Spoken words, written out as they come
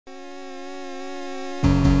It's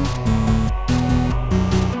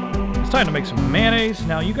time to make some mayonnaise.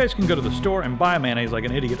 Now you guys can go to the store and buy mayonnaise like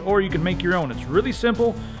an idiot, or you can make your own. It's really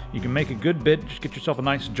simple. You can make a good bit. Just get yourself a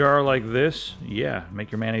nice jar like this. Yeah,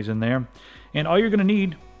 make your mayonnaise in there. And all you're gonna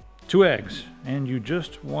need, 2 eggs. And you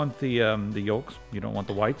just want the yolks. You don't want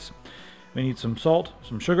the whites. We need some salt,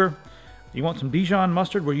 some sugar. You want some Dijon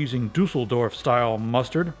mustard. We're using Dusseldorf style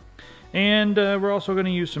mustard. And we're also going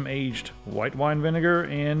to use some aged white wine vinegar,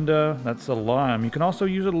 and that's a lime. You can also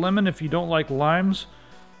use a lemon if you don't like limes.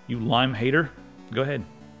 You lime hater. Go ahead.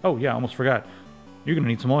 Oh yeah, almost forgot. You're going to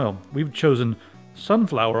need some oil. We've chosen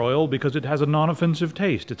sunflower oil because it has a non-offensive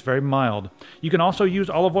taste. It's very mild. You can also use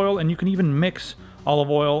olive oil, and you can even mix olive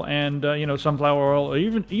oil and you know, sunflower oil, or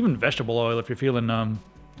even vegetable oil if you're feeling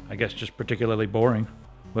I guess just particularly boring.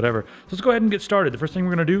 Whatever. So let's go ahead and get started. The first thing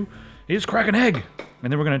we're going to do is crack an egg.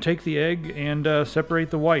 And then we're going to take the egg and separate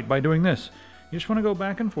the white by doing this. You just want to go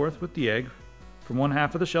back and forth with the egg from one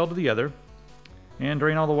half of the shell to the other and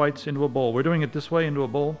drain all the whites into a bowl. We're doing it this way, into a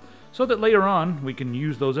bowl, so that later on we can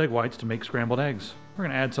use those egg whites to make scrambled eggs. We're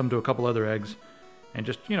going to add some to a couple other eggs and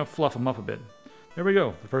just, you know, fluff them up a bit. There we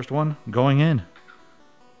go. The first one going in.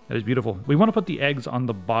 That is beautiful. We want to put the eggs on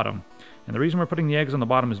the bottom. And the reason we're putting the eggs on the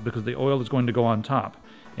bottom is because the oil is going to go on top.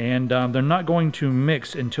 And they're not going to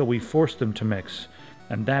mix until we force them to mix.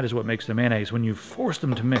 And that is what makes the mayonnaise, when you force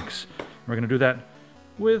them to mix. We're going to do that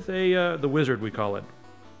with the wizard, we call it.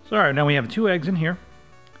 So alright, now we have 2 eggs in here.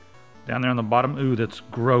 Down there on the bottom. Ooh, that's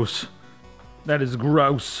gross. That is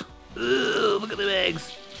gross. Ooh, look at the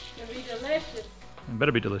eggs. It'll be delicious. It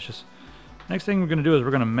better be delicious. Next thing we're going to do is we're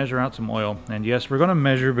going to measure out some oil. And yes, we're going to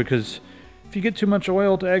measure because if you get too much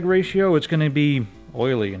oil to egg ratio, it's going to be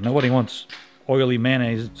oily. And nobody wants oily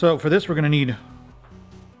mayonnaise. So for this, we're going to need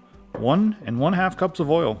 1 1/2 cups of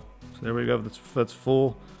oil. So there we go. That's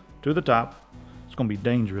full to the top. It's going to be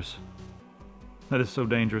dangerous. That is so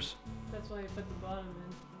dangerous. That's why you put the bottom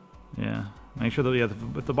in. Yeah. Make sure that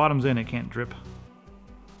if the bottom's in, it can't drip.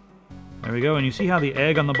 There we go. And you see how the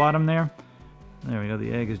egg on the bottom there? There we go.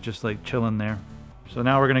 The egg is just like chilling there. So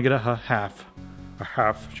now we're going to get a half. A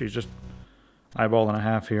half. She's just eyeballing a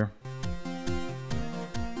half here.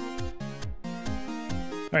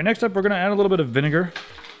 Alright, next up we're going to add a little bit of vinegar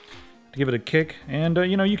to give it a kick. And,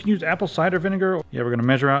 you know, you can use apple cider vinegar. Yeah, we're going to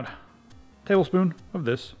measure out a tablespoon of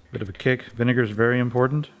this. Bit of a kick. Vinegar is very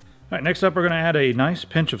important. Alright, next up we're going to add a nice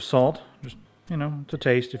pinch of salt. Just, you know, to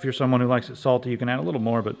taste. If you're someone who likes it salty, you can add a little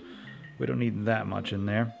more, but we don't need that much in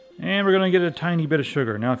there. And we're going to get a tiny bit of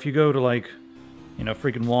sugar. Now, if you go to, like, you know,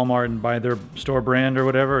 freaking Walmart and buy their store brand or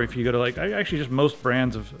whatever, if you go to, like, actually just most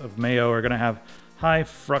brands of Mayo are going to have high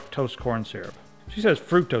fructose corn syrup. She says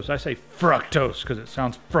fructose. I say fructose because it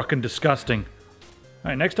sounds frickin' disgusting.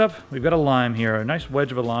 Alright, next up, we've got a lime here. A nice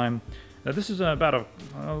wedge of a lime. Now, this is about a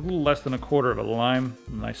little less than 1/4 of a lime.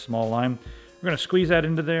 A nice small lime. We're going to squeeze that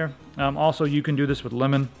into there. Also, you can do this with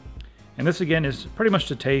lemon. And this, again, is pretty much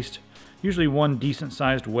to taste. Usually 1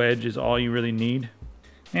 decent-sized wedge is all you really need.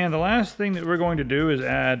 And the last thing that we're going to do is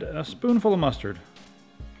add a spoonful of mustard.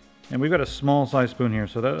 And we've got a small-sized spoon here,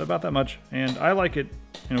 so about that much. And I like it,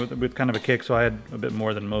 you know, with kind of a kick, so I had a bit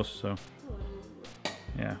more than most. So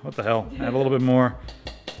yeah, what the hell? Add a little bit more.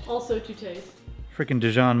 Also to taste. Freaking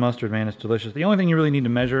Dijon mustard, man, it's delicious. The only thing you really need to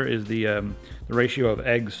measure is the ratio of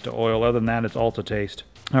eggs to oil. Other than that, it's all to taste.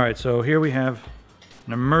 All right, so here we have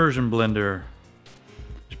an immersion blender.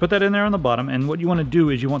 Just put that in there on the bottom, and what you want to do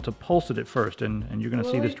is you want to pulse it at first, and you're going to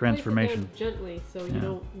see this transformation. Place it down gently, so you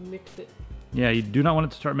don't mix it. Yeah, you do not want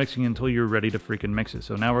it to start mixing until you're ready to freaking mix it.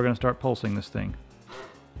 So now we're going to start pulsing this thing.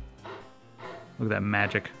 Look at that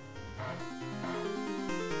magic.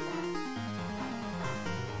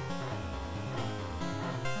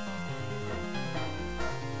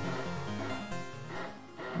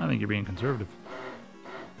 I think you're being conservative.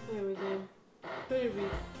 There we go. Better be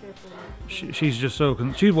careful. She's just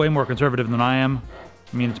she's way more conservative than I am.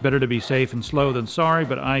 I mean, it's better to be safe and slow than sorry,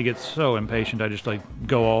 but I get so impatient, I just like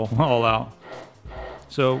go all out.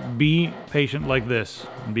 So be patient like this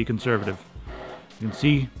and be conservative. You can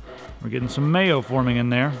see we're getting some mayo forming in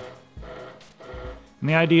there. And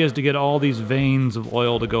the idea is to get all these veins of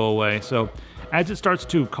oil to go away. So as it starts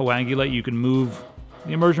to coagulate, you can move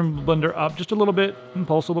the immersion blender up just a little bit and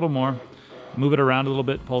pulse a little more. Move it around a little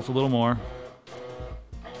bit, pulse a little more.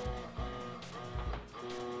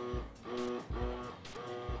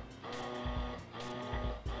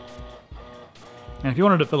 And if you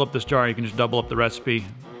wanted to fill up this jar, you can just double up the recipe.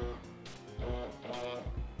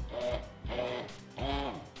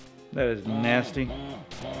 That is nasty.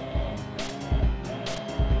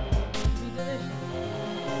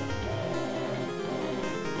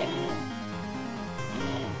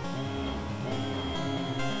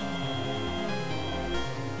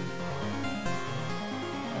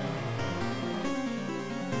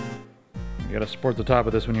 You gotta support the top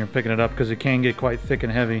of this when you're picking it up because it can get quite thick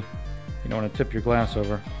and heavy. You don't want to tip your glass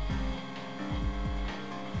over.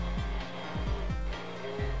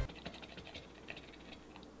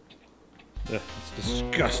 Ugh, it's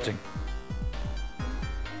disgusting.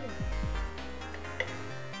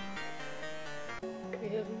 We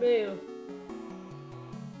have mayo.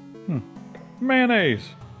 Mayonnaise!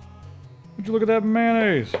 Would you look at that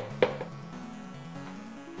mayonnaise?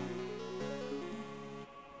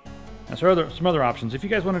 Now, some other options. If you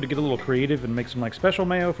guys wanted to get a little creative and make some like special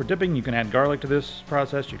mayo for dipping, you can add garlic to this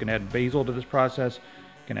process. You can add basil to this process.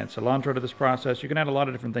 You can add cilantro to this process. You can add a lot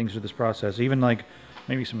of different things to this process. Even like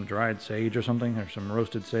maybe some dried sage or something, or some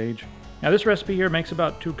roasted sage. Now this recipe here makes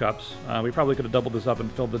about 2 cups. We probably could have doubled this up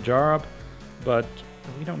and filled the jar up, but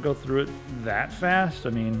we don't go through it that fast. I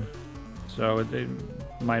mean, so it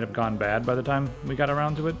might have gone bad by the time we got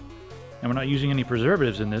around to it. And we're not using any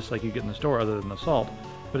preservatives in this like you get in the store other than the salt.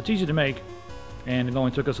 But it's easy to make, and it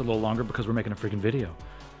only took us a little longer because we're making a freaking video.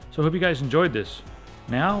 So I hope you guys enjoyed this.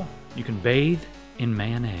 Now, you can bathe in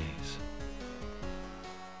mayonnaise.